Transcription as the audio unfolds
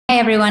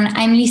everyone,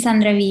 I'm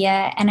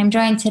Lissandra and I'm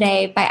joined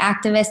today by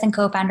activist and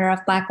co-founder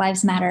of Black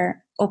Lives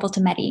Matter, Opal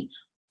Tometi.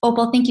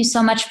 Opal, thank you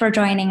so much for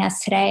joining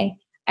us today.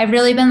 I've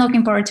really been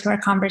looking forward to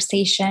our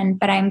conversation,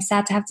 but I'm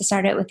sad to have to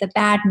start it with the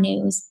bad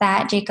news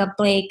that Jacob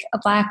Blake, a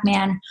Black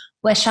man,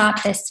 was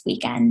shot this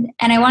weekend.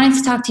 And I wanted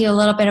to talk to you a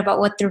little bit about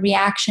what the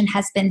reaction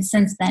has been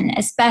since then,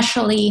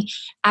 especially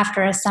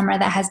after a summer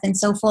that has been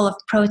so full of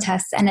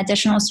protests and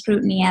additional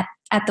scrutiny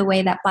at the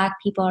way that Black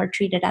people are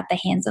treated at the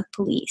hands of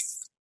police.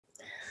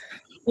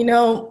 You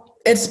know,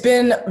 it's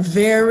been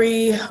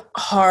very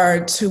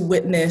hard to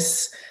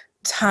witness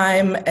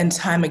time and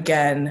time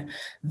again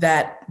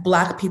that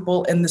Black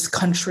people in this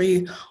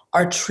country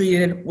are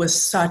treated with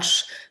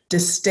such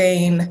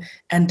disdain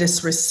and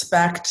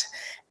disrespect,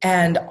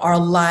 and our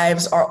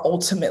lives are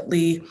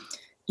ultimately,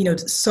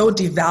 so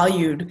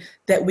devalued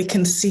that we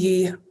can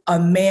see a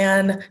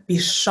man be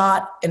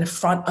shot in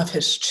front of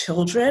his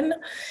children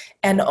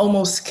and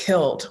almost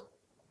killed.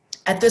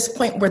 At this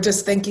point, we're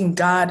just thanking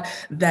God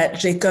that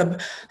Jacob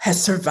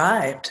has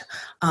survived.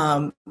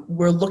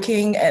 We're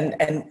looking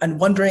and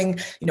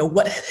wondering,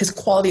 what his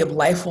quality of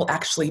life will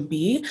actually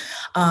be.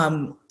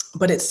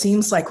 But it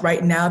seems like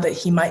right now that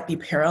he might be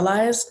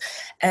paralyzed,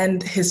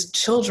 and his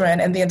children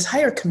and the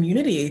entire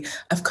community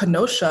of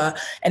Kenosha,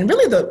 and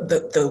really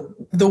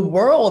the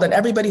world and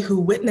everybody who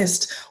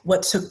witnessed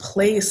what took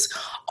place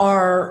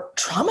are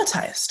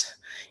traumatized.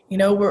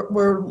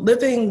 We're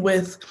living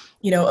with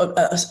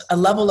a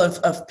level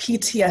of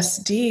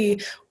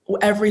PTSD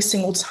every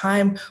single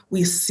time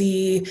we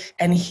see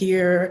and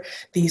hear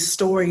these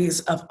stories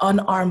of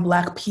unarmed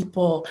Black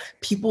people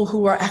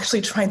who are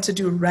actually trying to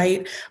do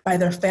right by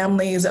their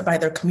families, by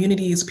their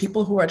communities,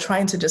 people who are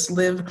trying to just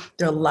live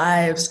their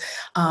lives,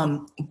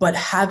 but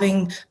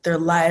having their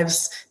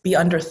lives be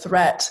under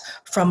threat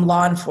from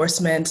law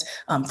enforcement,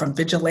 from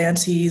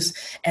vigilantes,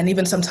 and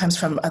even sometimes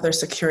from other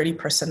security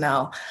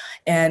personnel.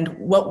 And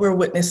what we're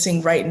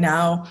witnessing right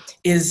now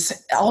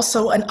is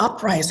also an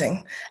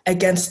uprising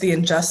against the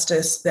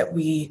injustice that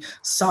we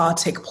saw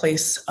take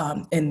place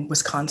in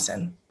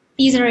Wisconsin.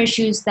 These are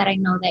issues that I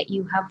know that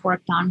you have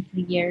worked on for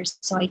years.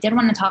 So I did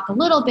want to talk a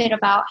little bit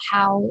about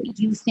how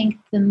you think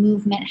the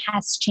movement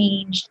has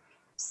changed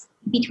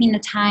between the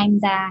time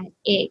that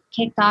it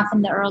kicked off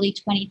in the early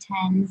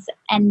 2010s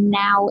and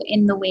now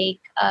in the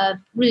wake of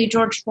really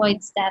George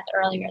Floyd's death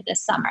earlier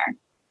this summer.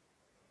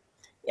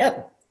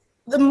 Yeah.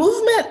 The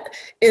movement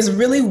is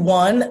really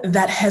one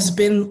that has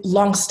been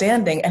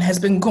longstanding and has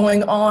been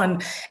going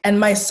on. And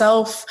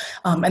myself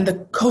and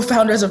the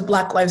co-founders of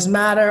Black Lives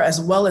Matter,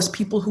 as well as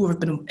people who have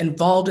been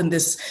involved in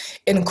this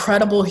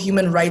incredible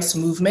human rights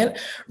movement,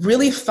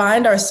 really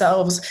find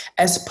ourselves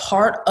as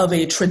part of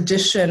a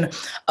tradition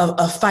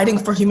of fighting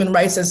for human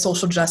rights and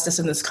social justice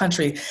in this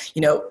country.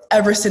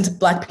 Ever since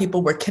Black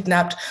people were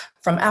kidnapped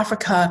from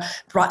Africa,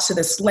 brought to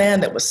this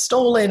land that was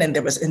stolen, and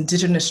there was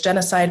indigenous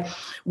genocide,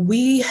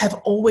 we have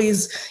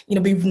always,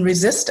 been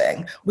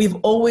resisting. We've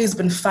always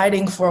been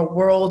fighting for a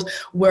world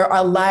where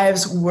our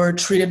lives were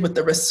treated with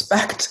the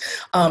respect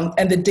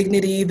and the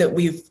dignity that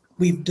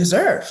we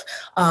deserve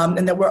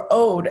and that we're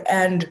owed.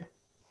 And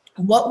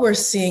what we're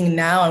seeing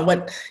now, and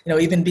what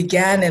even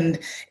began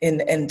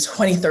in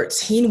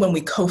 2013 when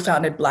we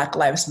co-founded Black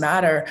Lives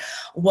Matter,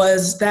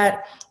 was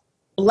that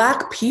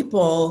Black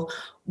people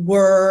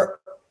were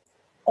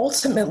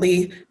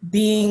ultimately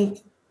being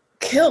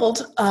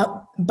killed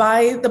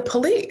by the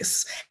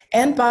police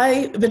and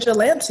by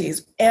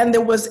vigilantes, and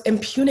there was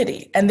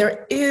impunity, and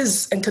there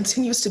is and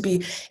continues to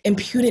be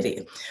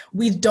impunity.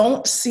 We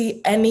don't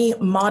see any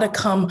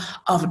modicum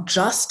of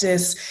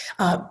justice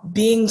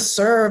being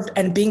served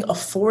and being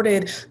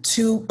afforded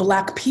to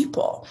Black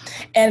people.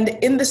 And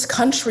in this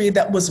country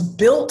that was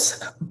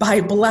built by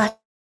Black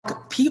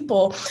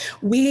people,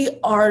 we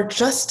are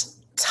just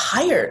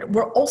tired.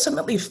 We're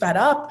ultimately fed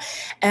up,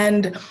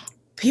 and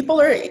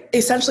people are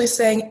essentially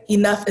saying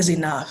enough is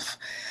enough.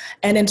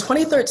 And in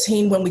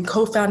 2013, when we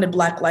co-founded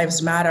Black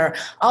Lives Matter,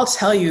 I'll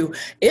tell you,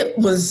 it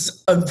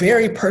was a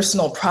very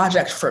personal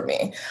project for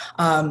me.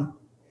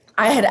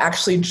 I had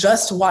actually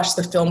just watched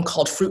the film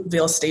called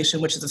Fruitvale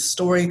Station, which is a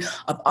story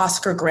of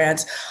Oscar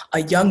Grant,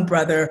 a young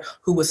brother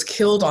who was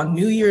killed on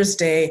New Year's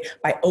Day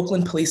by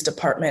Oakland Police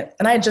Department.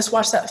 And I had just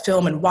watched that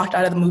film and walked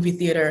out of the movie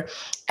theater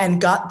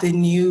and got the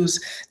news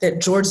that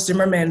George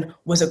Zimmerman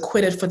was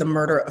acquitted for the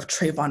murder of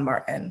Trayvon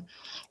Martin.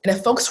 And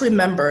if folks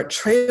remember,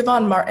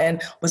 Trayvon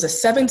Martin was a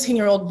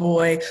 17-year-old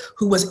boy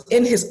who was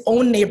in his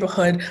own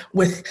neighborhood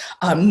with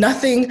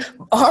nothing,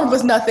 armed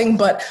with nothing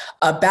but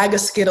a bag of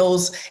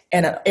Skittles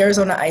and an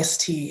Arizona iced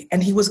tea.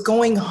 And he was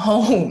going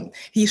home.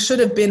 He should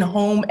have been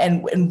home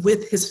and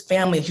with his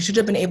family. He should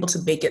have been able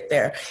to make it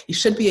there. He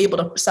should be able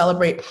to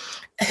celebrate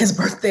his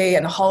birthday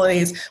and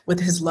holidays with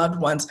his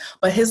loved ones.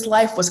 But his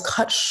life was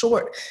cut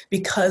short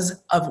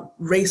because of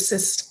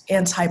racist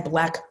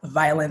anti-Black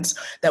violence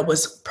that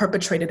was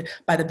perpetrated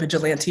by the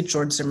vigilante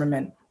George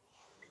Zimmerman.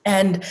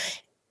 And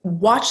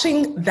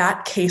watching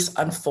that case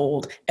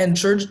unfold and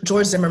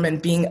George Zimmerman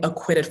being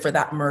acquitted for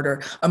that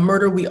murder, a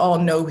murder we all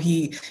know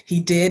he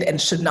did and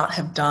should not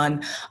have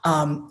done,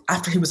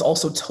 after he was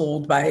also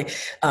told by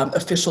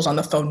officials on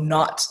the phone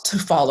not to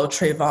follow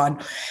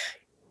Trayvon,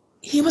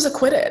 he was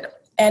acquitted.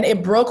 And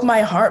it broke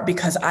my heart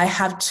because I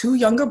have two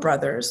younger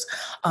brothers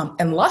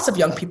and lots of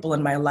young people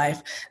in my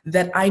life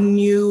that I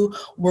knew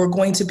were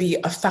going to be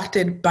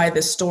affected by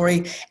this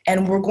story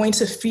and were going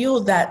to feel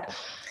that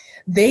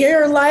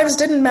their lives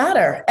didn't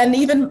matter. And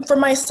even for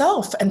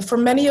myself and for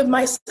many of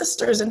my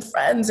sisters and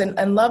friends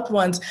and loved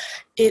ones,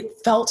 it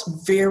felt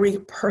very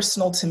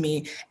personal to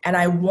me. And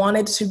I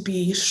wanted to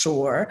be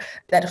sure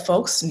that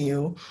folks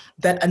knew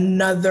that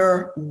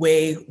another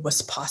way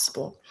was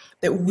possible,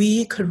 that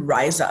we could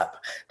rise up,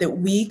 that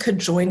we could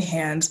join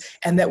hands,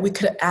 and that we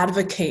could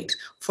advocate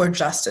for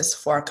justice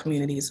for our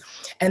communities.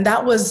 And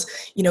that was,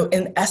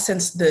 in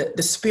essence, the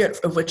spirit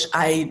of which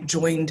I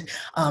joined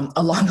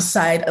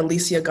alongside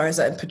Alicia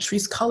Garza and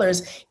Patrisse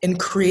Cullors in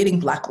creating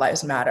Black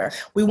Lives Matter.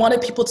 We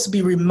wanted people to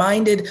be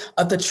reminded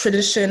of the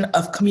tradition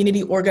of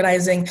community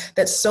organizing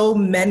that so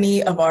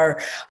many of our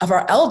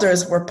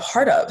elders were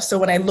part of. So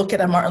when I look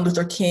at a Martin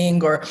Luther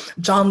King or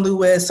John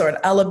Lewis or an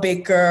Ella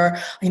Baker,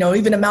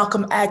 even a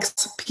Malcolm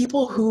X,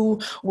 people who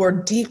were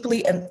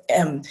deeply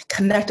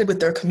connected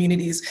with their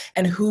communities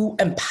and who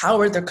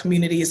empowered their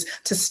communities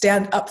to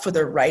stand up for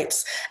their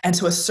rights and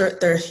to assert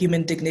their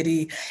human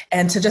dignity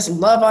and to just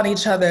love on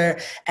each other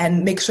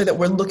and make sure that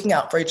we're looking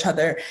out for each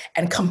other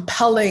and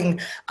compelling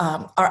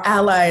our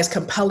allies,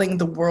 compelling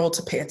the world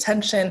to pay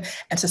attention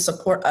and to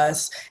support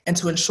us and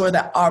to ensure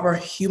that our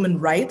human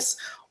rights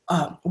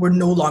were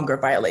no longer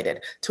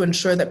violated, to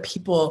ensure that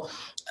people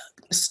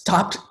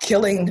stopped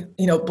killing,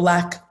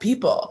 Black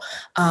people.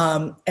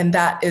 And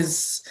that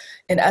is,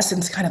 in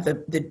essence, kind of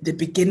the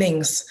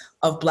beginnings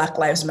of Black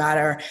Lives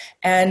Matter.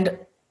 And,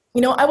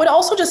 I would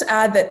also just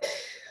add that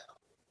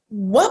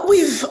what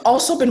we've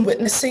also been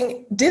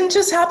witnessing didn't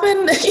just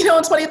happen, in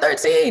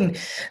 2013.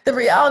 The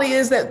reality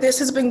is that this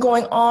has been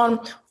going on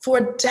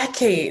for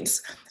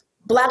decades.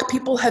 Black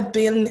people have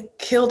been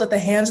killed at the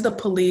hands of the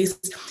police.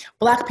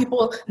 Black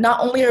people not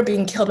only are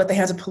being killed at the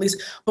hands of police,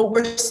 but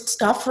we're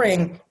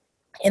suffering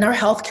in our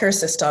healthcare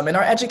system, in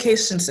our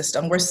education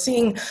system. We're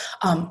seeing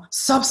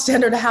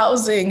substandard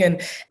housing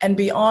and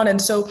beyond.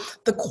 And so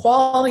the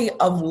quality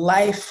of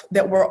life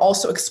that we're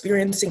also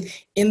experiencing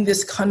in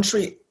this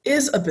country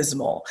is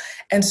abysmal.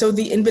 And so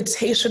the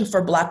invitation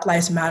for Black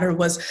Lives Matter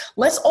was,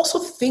 let's also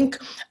think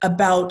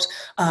about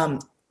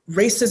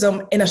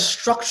racism in a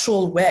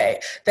structural way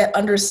that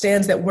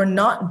understands that we're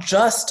not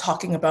just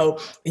talking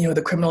about,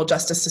 the criminal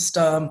justice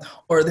system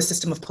or the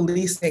system of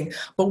policing,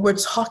 but we're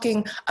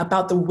talking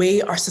about the way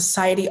our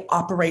society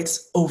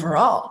operates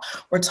overall.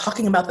 We're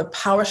talking about the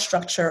power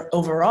structure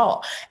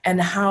overall and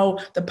how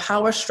the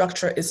power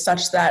structure is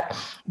such that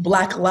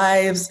Black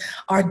lives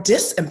are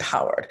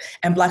disempowered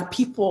and Black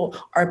people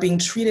are being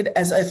treated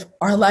as if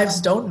our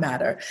lives don't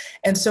matter.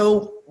 And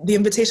so the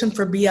invitation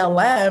for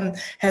BLM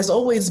has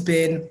always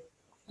been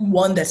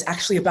one that's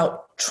actually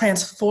about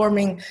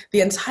transforming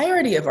the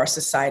entirety of our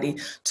society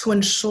to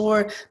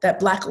ensure that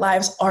Black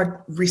lives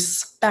are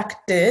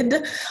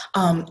respected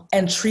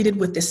and treated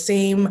with the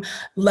same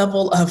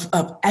level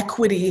of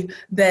equity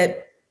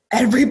that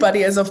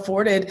everybody is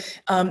afforded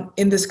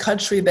in this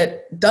country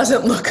that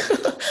doesn't look,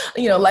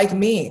 like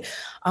me.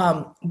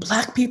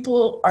 Black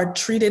people are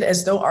treated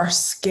as though our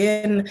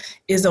skin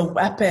is a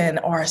weapon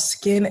or our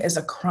skin is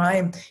a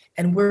crime,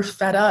 and we're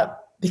fed up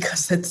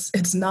because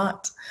it's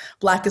not.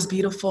 Black is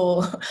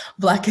beautiful,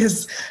 Black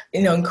is,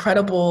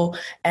 incredible,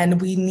 and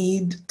we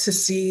need to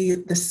see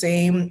the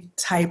same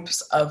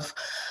types of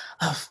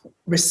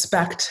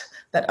respect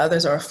that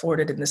others are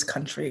afforded in this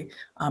country,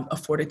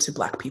 afforded to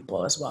Black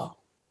people as well.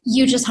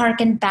 You just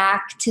hearkened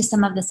back to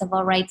some of the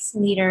civil rights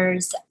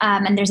leaders,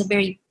 and there's a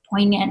very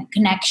poignant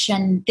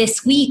connection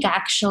this week,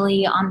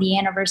 actually, on the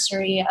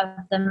anniversary of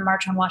the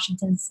March on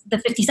Washington's, the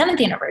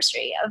 57th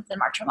anniversary of the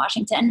March on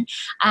Washington.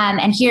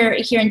 And here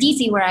in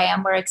DC, where I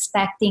am, we're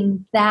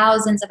expecting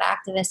thousands of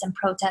activists and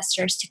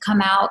protesters to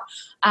come out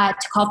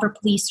to call for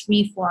police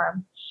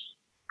reform.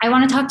 I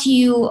want to talk to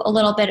you a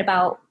little bit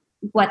about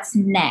what's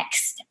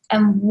next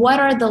and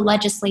what are the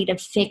legislative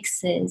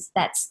fixes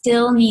that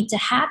still need to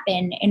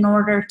happen in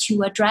order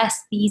to address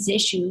these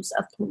issues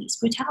of police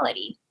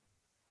brutality.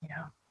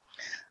 Yeah.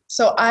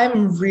 So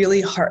I'm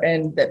really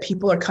heartened that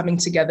people are coming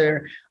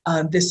together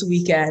this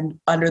weekend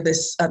under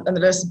this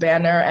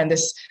banner and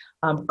this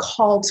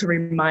call to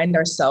remind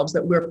ourselves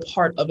that we're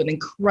part of an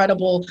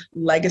incredible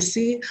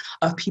legacy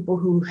of people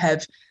who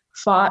have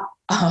fought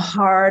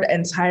hard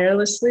and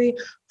tirelessly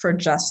for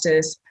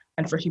justice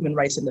and for human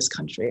rights in this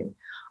country.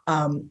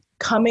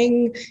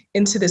 Coming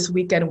into this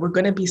weekend, we're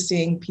going to be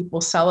seeing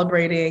people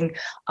celebrating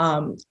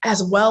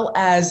as well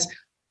as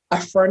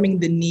affirming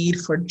the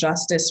need for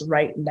justice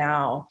right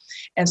now.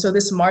 And so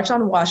this March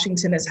on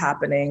Washington is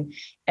happening,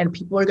 and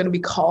people are going to be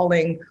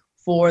calling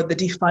for the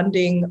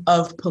defunding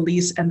of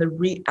police and the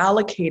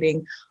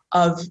reallocating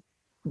of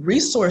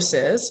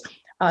resources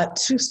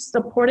to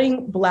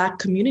supporting Black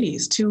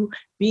communities, to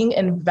being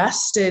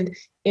invested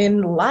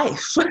in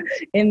life,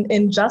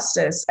 in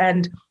justice.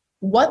 And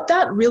what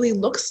that really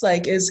looks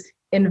like is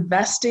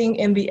investing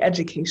in the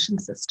education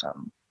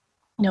system,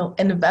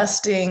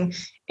 investing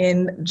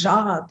in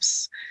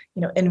jobs,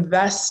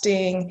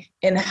 investing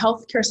in a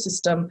healthcare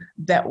system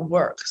that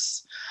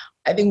works.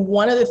 I think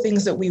one of the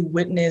things that we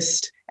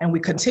witnessed and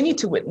we continue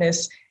to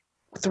witness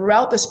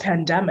throughout this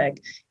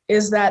pandemic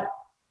is that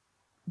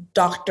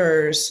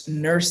doctors,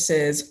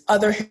 nurses,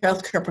 other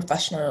healthcare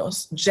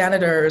professionals,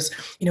 janitors,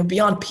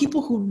 beyond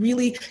people who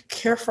really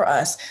care for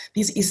us,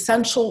 these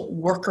essential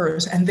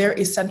workers and their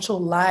essential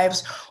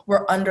lives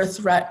were under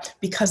threat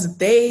because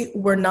they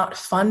were not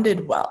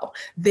funded well.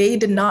 They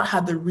did not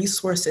have the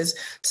resources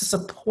to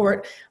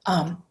support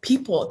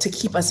people, to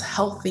keep us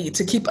healthy,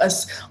 to keep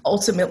us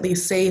ultimately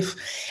safe.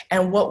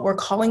 And what we're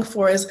calling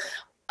for is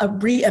a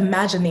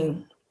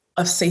reimagining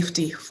of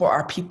safety for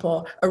our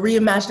people, a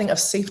reimagining of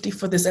safety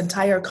for this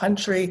entire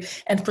country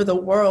and for the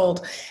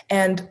world.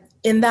 And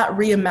in that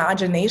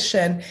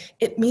reimagination,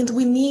 it means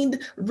we need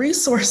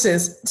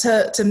resources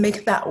to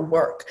make that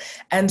work.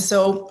 And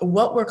so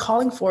what we're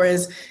calling for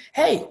is,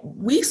 hey,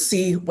 we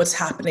see what's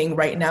happening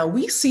right now.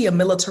 We see a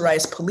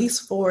militarized police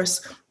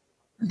force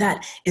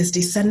that is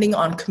descending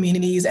on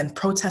communities and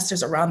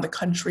protesters around the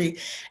country.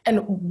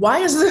 And why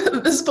is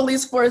this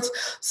police force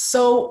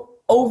so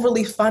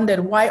overly funded?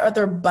 Why are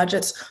their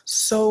budgets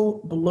so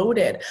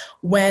bloated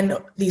when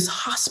these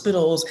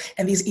hospitals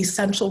and these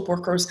essential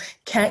workers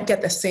can't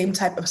get the same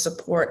type of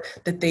support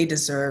that they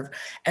deserve?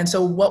 And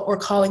so what we're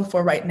calling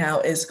for right now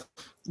is,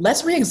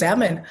 let's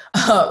re-examine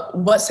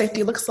what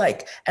safety looks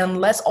like.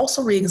 And let's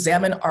also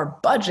re-examine our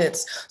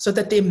budgets so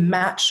that they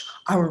match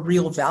our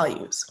real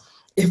values.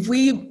 If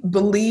we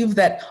believe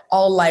that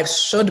all lives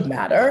should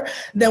matter,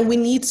 then we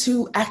need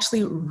to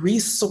actually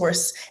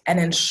resource and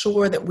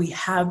ensure that we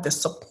have the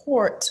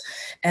support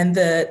and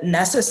the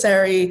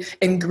necessary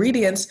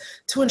ingredients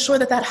to ensure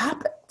that that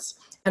happens.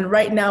 And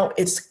right now,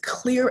 it's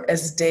clear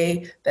as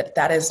day that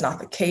that is not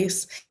the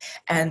case.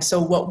 And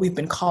so what we've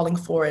been calling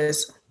for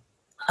is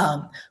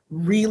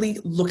really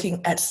looking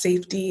at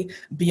safety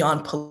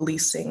beyond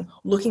policing,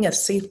 looking at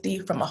safety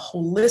from a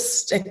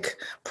holistic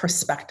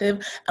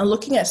perspective, and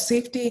looking at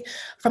safety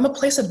from a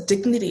place of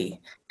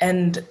dignity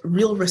and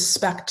real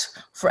respect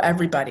for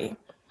everybody.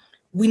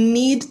 We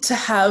need to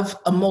have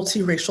a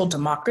multiracial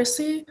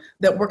democracy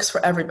that works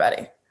for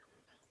everybody.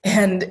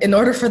 And in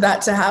order for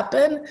that to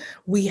happen,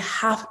 we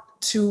have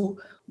to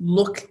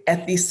look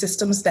at these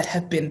systems that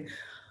have been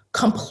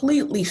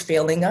completely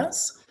failing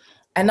us.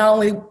 And not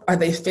only are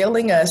they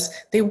failing us,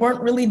 they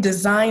weren't really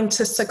designed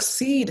to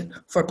succeed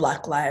for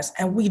Black lives.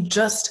 And we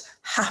just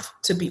have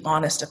to be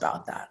honest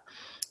about that.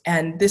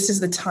 And this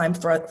is the time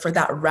for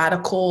that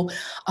radical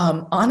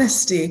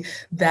honesty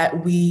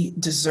that we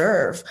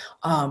deserve.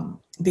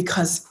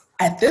 Because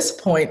at this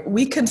point,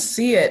 we can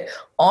see it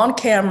on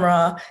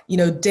camera,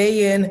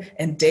 day in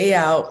and day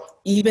out.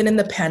 Even in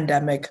the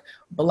pandemic,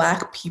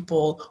 Black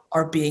people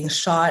are being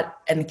shot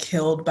and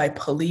killed by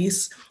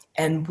police.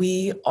 And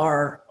we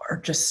are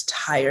just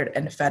tired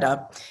and fed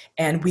up,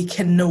 and we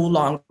can no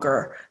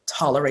longer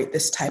tolerate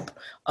this type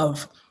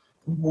of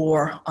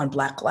war on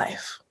Black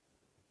life.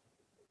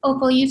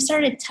 Opal, you've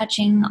started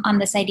touching on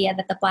this idea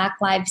that the Black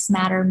Lives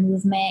Matter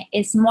movement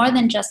is more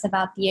than just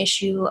about the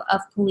issue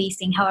of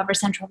policing, however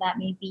central that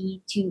may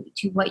be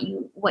to what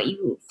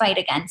you fight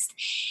against.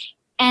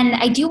 And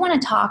I do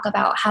want to talk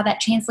about how that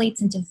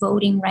translates into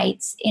voting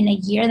rights in a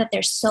year that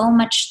there's so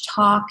much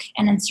talk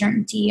and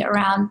uncertainty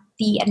around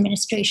the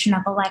administration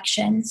of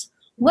elections.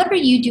 What are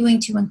you doing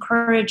to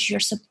encourage your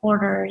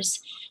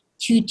supporters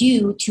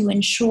to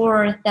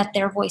ensure that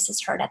their voice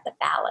is heard at the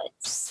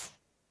ballots?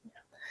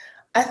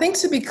 I think,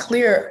 to be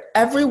clear,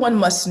 everyone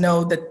must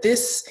know that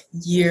this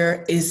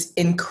year is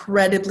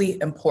incredibly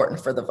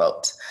important for the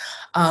vote.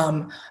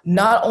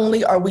 Not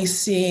only are we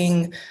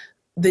seeing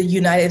the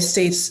United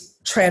States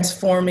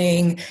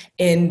transforming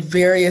in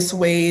various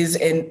ways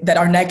that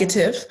are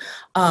negative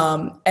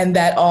and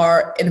that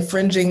are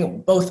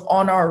infringing both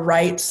on our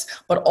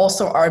rights, but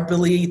also our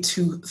ability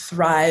to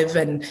thrive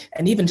and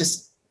even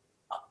just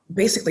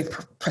basically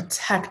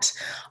protect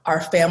our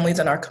families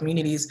and our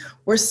communities.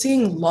 We're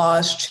seeing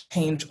laws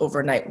change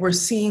overnight. We're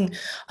seeing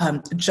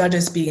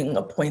judges being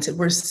appointed.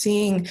 We're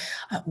seeing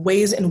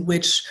ways in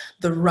which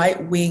the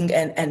right wing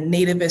and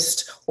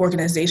nativist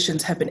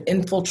organizations have been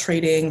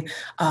infiltrating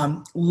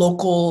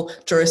local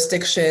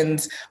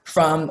jurisdictions,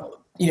 from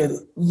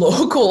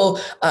local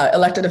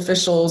elected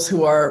officials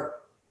who are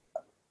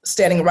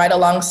standing right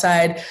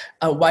alongside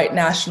white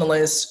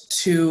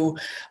nationalists, to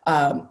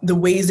the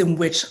ways in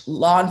which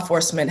law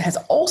enforcement has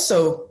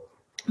also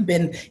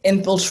been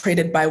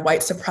infiltrated by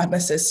white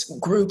supremacist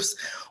groups.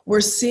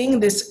 We're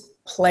seeing this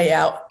play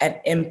out and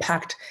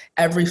impact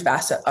every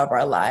facet of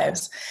our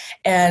lives.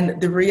 And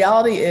the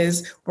reality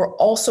is, we're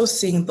also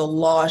seeing the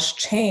laws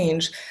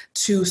change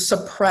to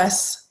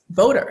suppress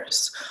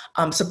voters,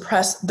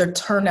 suppress the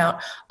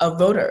turnout of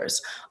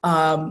voters.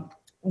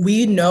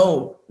 We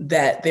know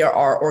that there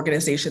are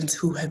organizations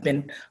who have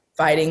been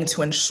fighting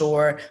to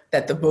ensure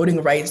that the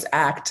Voting Rights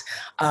Act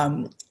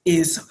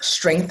is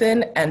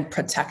strengthened and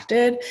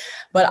protected.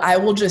 But I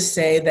will just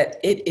say that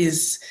it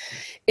is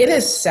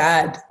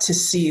sad to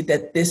see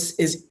that this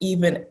is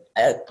even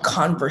a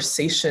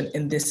conversation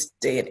in this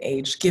day and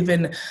age,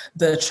 given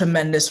the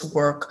tremendous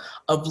work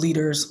of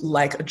leaders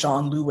like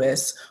John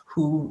Lewis,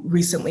 who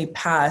recently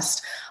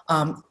passed,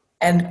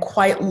 and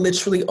quite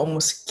literally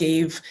almost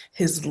gave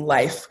his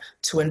life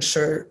to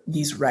ensure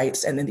these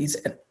rights and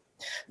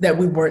that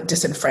we weren't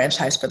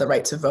disenfranchised for the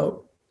right to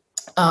vote.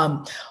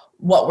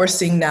 What we're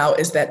seeing now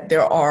is that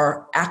there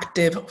are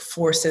active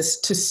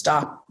forces to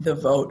stop the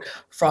vote,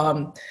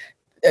 from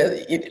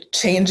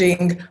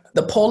changing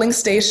the polling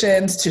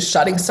stations, to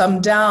shutting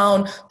some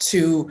down,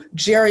 to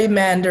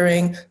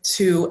gerrymandering,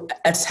 to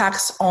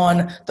attacks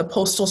on the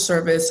Postal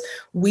Service.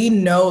 We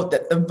know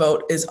that the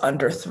vote is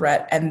under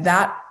threat, and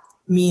that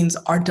means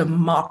our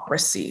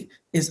democracy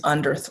is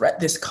under threat.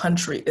 This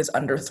country is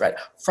under threat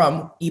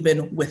from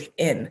even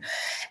within.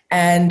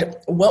 And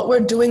what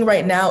we're doing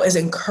right now is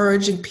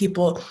encouraging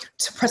people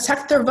to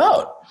protect their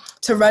vote,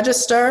 to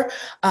register,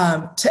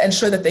 to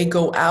ensure that they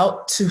go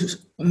out, to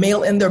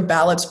mail in their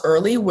ballots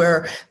early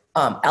where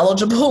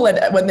eligible and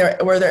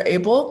where they're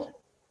able.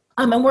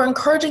 And we're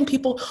encouraging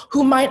people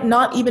who might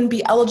not even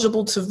be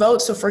eligible to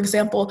vote. So for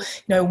example,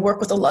 I work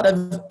with a lot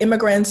of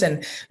immigrants,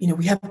 and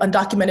we have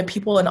undocumented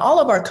people in all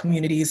of our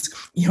communities,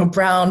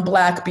 brown,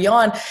 Black,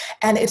 beyond.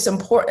 And it's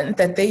important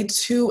that they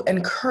too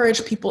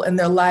encourage people in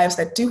their lives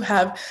that do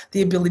have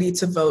the ability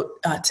to vote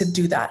to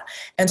do that.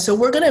 And so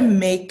we're going to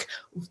make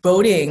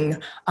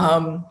voting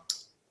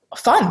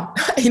fun,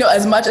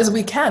 as much as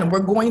we can. We're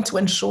going to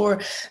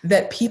ensure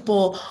that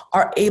people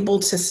are able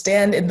to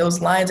stand in those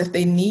lines if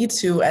they need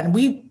to. And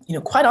we,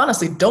 quite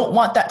honestly, don't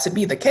want that to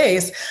be the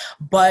case.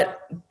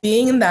 But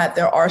being that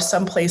there are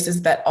some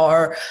places that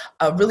are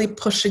really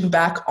pushing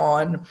back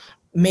on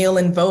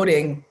mail-in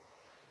voting,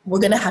 we're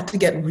going to have to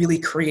get really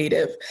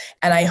creative.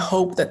 And I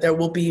hope that there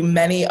will be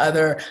many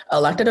other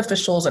elected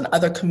officials and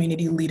other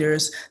community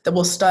leaders that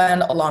will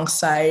stand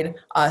alongside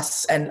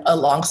us and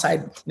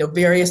alongside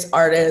various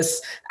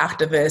artists,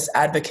 activists,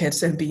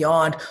 advocates, and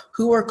beyond,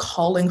 who are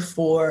calling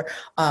for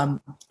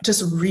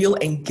just real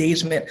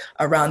engagement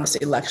around this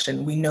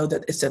election. We know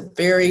that it's a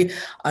very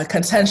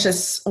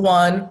contentious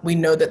one. We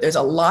know that there's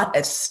a lot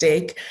at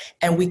stake,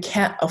 and we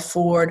can't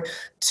afford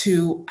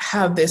to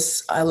have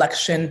this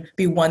election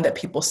be one that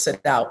people sit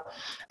out.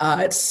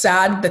 It's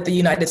sad that the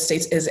United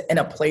States is in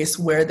a place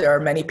where there are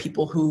many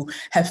people who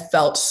have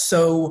felt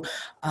so,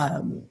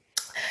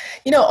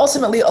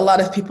 ultimately a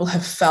lot of people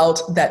have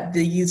felt that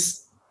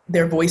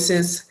their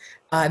voices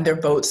and their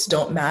votes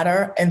don't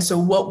matter. And so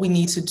what we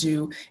need to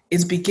do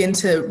is begin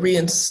to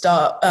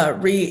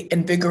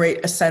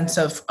reinvigorate a sense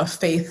of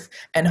faith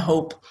and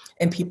hope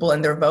in people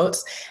and their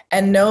votes,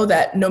 and know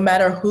that no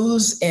matter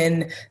who's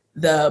in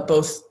the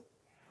both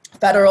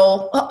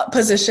federal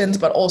positions,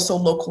 but also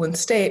local and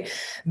state,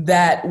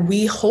 that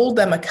we hold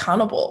them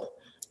accountable,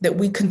 that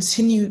we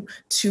continue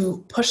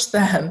to push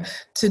them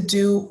to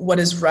do what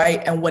is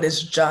right and what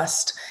is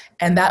just.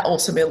 And that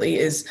ultimately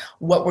is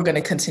what we're going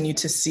to continue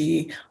to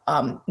see,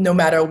 no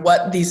matter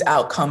what these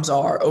outcomes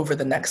are over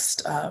the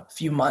next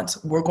few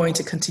months. We're going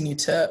to continue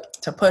to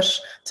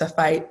push, to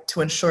fight, to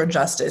ensure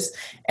justice.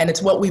 And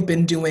it's what we've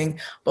been doing,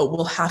 but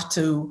we'll have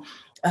to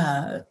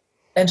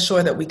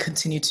ensure that we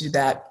continue to do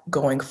that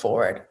going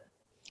forward.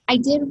 I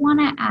did want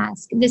to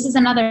ask, this is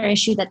another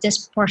issue that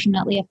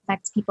disproportionately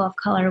affects people of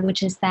color,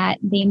 which is that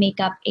they make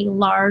up a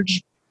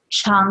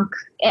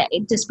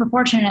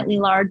disproportionately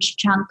large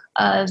chunk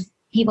of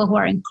people who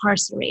are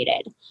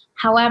incarcerated.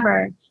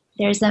 However,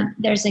 there's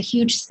a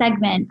huge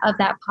segment of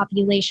that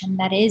population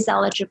that is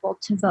eligible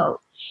to vote.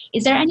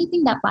 Is there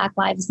anything that Black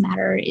Lives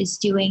Matter is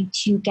doing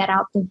to get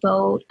out the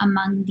vote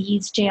among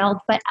these jailed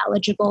but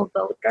eligible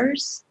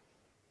voters?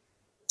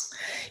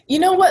 You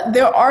know what?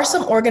 There are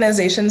some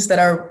organizations that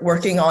are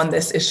working on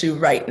this issue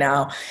right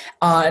now.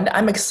 And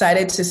I'm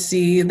excited to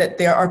see that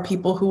there are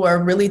people who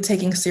are really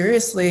taking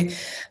seriously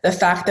the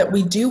fact that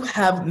we do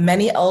have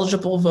many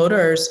eligible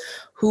voters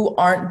who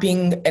aren't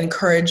being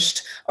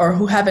encouraged, or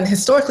who haven't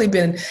historically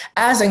been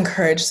as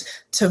encouraged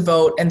to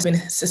vote and been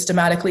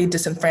systematically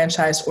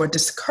disenfranchised or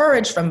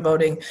discouraged from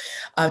voting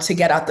to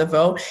get out the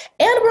vote.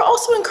 And we're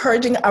also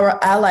encouraging our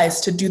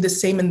allies to do the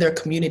same in their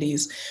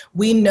communities.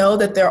 We know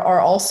that there are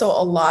also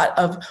a lot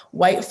of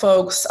white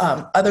folks,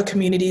 other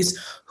communities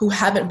who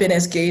haven't been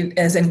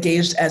as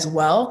engaged as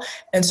well.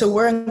 And so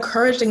we're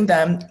encouraging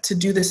them to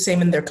do the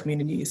same in their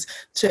communities,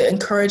 to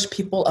encourage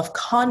people of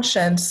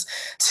conscience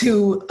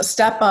to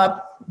step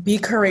up, be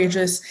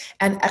courageous,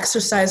 and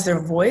exercise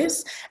their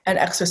voice and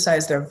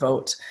exercise their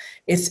vote.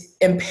 It's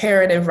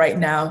imperative right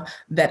now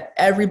that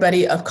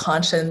everybody of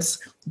conscience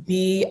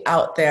be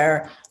out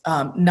there,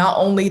 not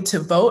only to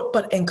vote,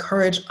 but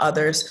encourage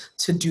others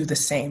to do the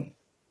same.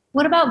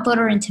 What about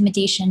voter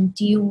intimidation?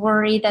 Do you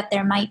worry that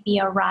there might be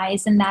a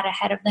rise in that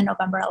ahead of the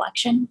November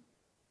election?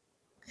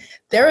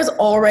 There is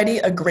already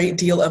a great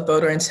deal of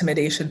voter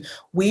intimidation.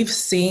 We've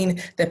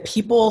seen that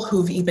people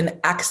who've even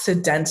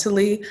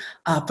accidentally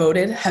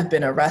voted have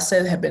been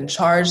arrested, have been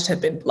charged,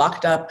 have been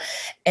locked up.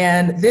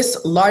 And this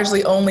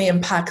largely only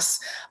impacts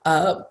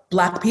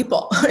Black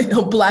people.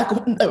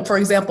 For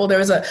example, there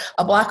was a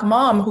Black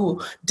mom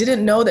who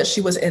didn't know that she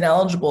was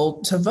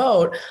ineligible to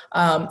vote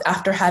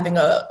after having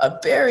a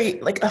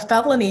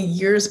felony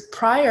years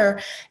prior,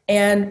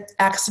 and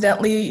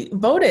accidentally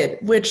voted,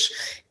 which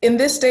in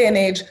this day and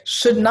age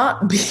should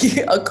not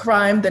be a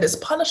crime that is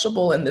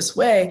punishable in this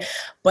way,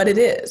 but it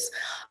is.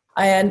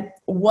 And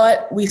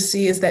what we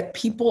see is that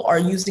people are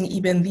using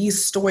even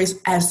these stories,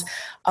 as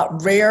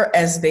rare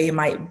as they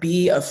might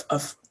be, of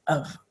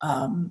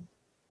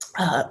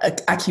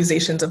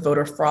accusations of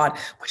voter fraud,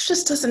 which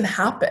just doesn't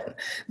happen.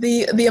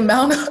 The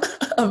amount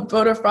of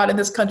voter fraud in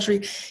this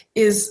country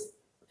is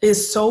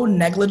so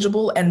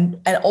negligible and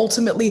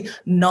ultimately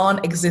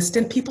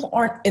non-existent. People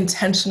aren't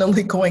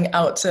intentionally going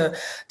out to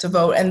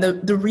vote. And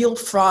the real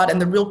fraud and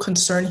the real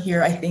concern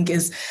here, I think,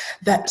 is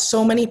that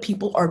so many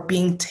people are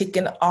being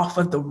taken off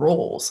of the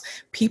rolls.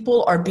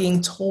 People are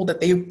being told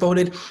that they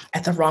voted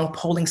at the wrong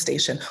polling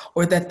station,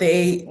 or that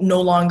they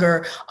no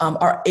longer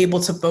are able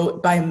to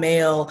vote by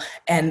mail,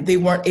 and they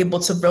weren't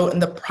able to vote in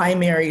the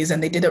primaries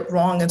and they did it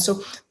wrong. And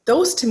so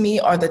those, to me,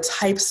 are the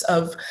types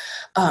of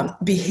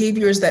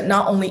behaviors that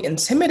not only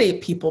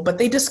intimidate people, but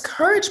they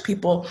discourage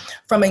people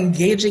from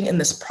engaging in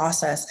this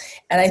process.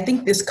 And I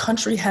think this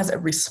country has a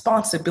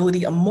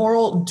responsibility, a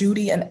moral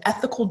duty, an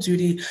ethical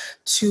duty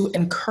to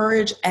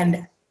encourage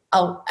and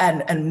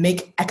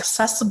make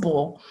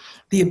accessible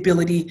the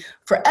ability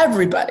for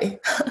everybody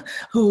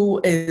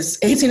who is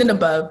 18 and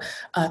above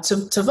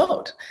to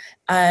vote.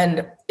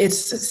 And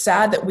it's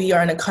sad that we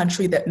are in a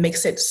country that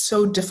makes it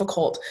so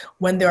difficult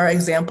when there are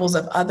examples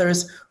of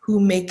others who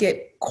make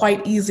it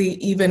quite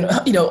easy, even,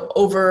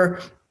 over,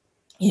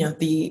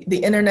 the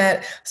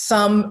internet.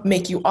 Some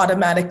make you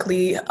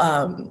automatically,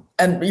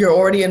 and you're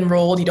already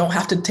enrolled. You don't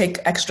have to take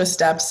extra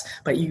steps,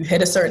 but you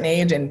hit a certain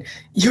age and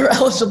you're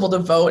eligible to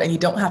vote and you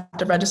don't have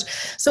to register.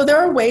 So there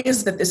are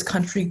ways that this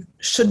country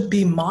should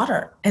be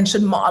modern and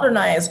should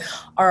modernize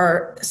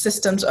our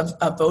systems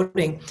of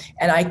voting.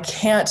 And I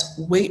can't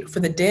wait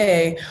for the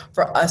day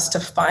for us to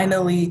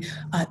finally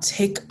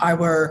take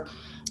our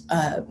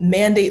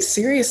mandate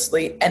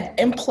seriously and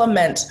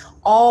implement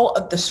all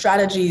of the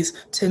strategies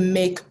to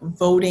make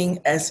voting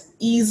as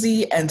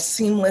easy and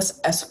seamless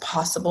as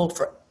possible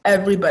for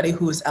everybody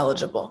who is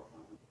eligible.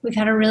 We've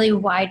had a really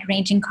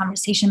wide-ranging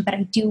conversation, but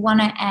I do want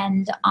to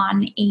end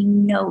on a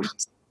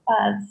note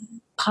of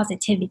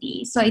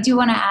positivity. So I do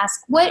want to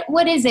ask,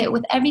 what is it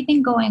with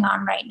everything going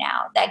on right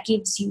now that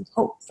gives you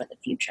hope for the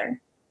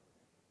future?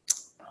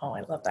 Oh,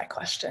 I love that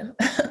question.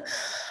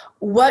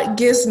 What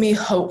gives me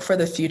hope for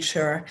the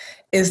future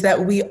is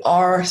that we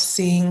are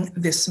seeing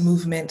this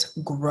movement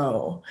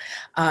grow.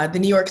 The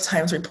New York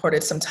Times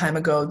reported some time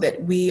ago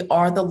that we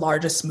are the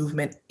largest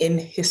movement in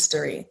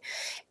history.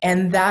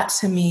 And that,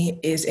 to me,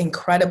 is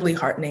incredibly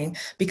heartening,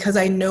 because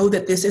I know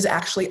that this is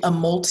actually a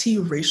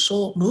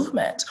multiracial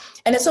movement,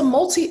 and it's a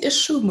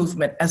multi-issue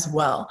movement as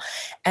well.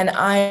 And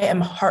I am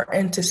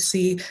heartened to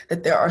see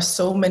that there are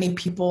so many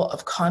people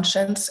of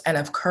conscience and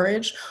of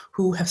courage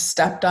who have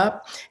stepped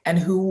up and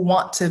who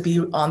want to be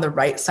on the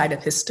right side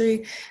of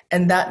history.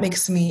 And that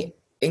makes me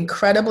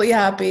incredibly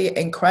happy,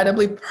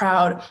 incredibly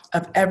proud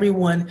of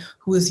everyone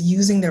who is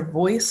using their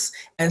voice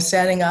and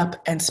standing up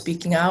and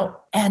speaking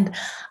out. And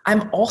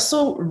I'm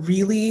also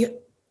really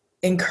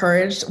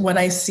encouraged when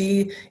I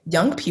see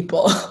young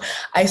people.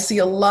 I see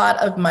a lot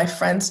of my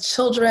friends'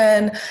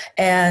 children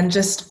and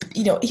just,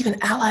 even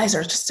allies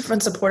or just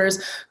different supporters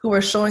who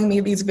are showing me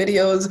these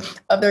videos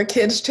of their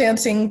kids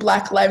chanting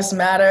Black Lives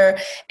Matter.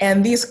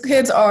 And these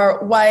kids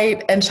are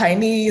white and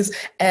Chinese,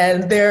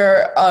 and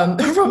they're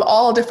from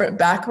all different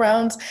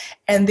backgrounds.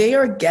 And they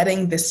are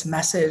getting this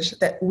message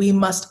that we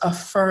must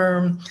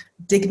affirm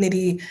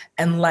dignity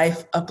and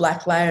life of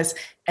Black lives.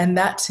 And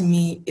that, to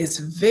me, is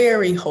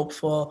very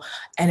hopeful.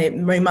 And it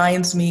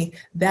reminds me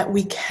that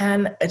we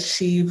can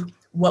achieve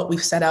what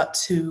we've set out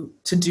to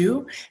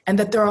do, and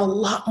that there are a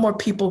lot more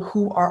people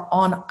who are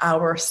on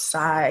our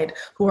side,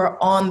 who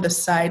are on the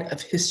side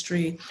of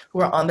history,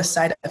 who are on the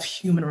side of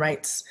human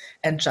rights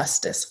and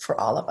justice for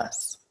all of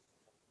us.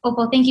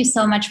 Opal, thank you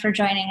so much for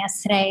joining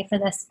us today for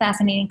this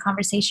fascinating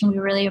conversation. We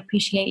really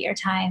appreciate your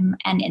time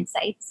and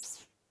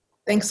insights.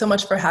 Thanks so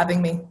much for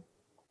having me.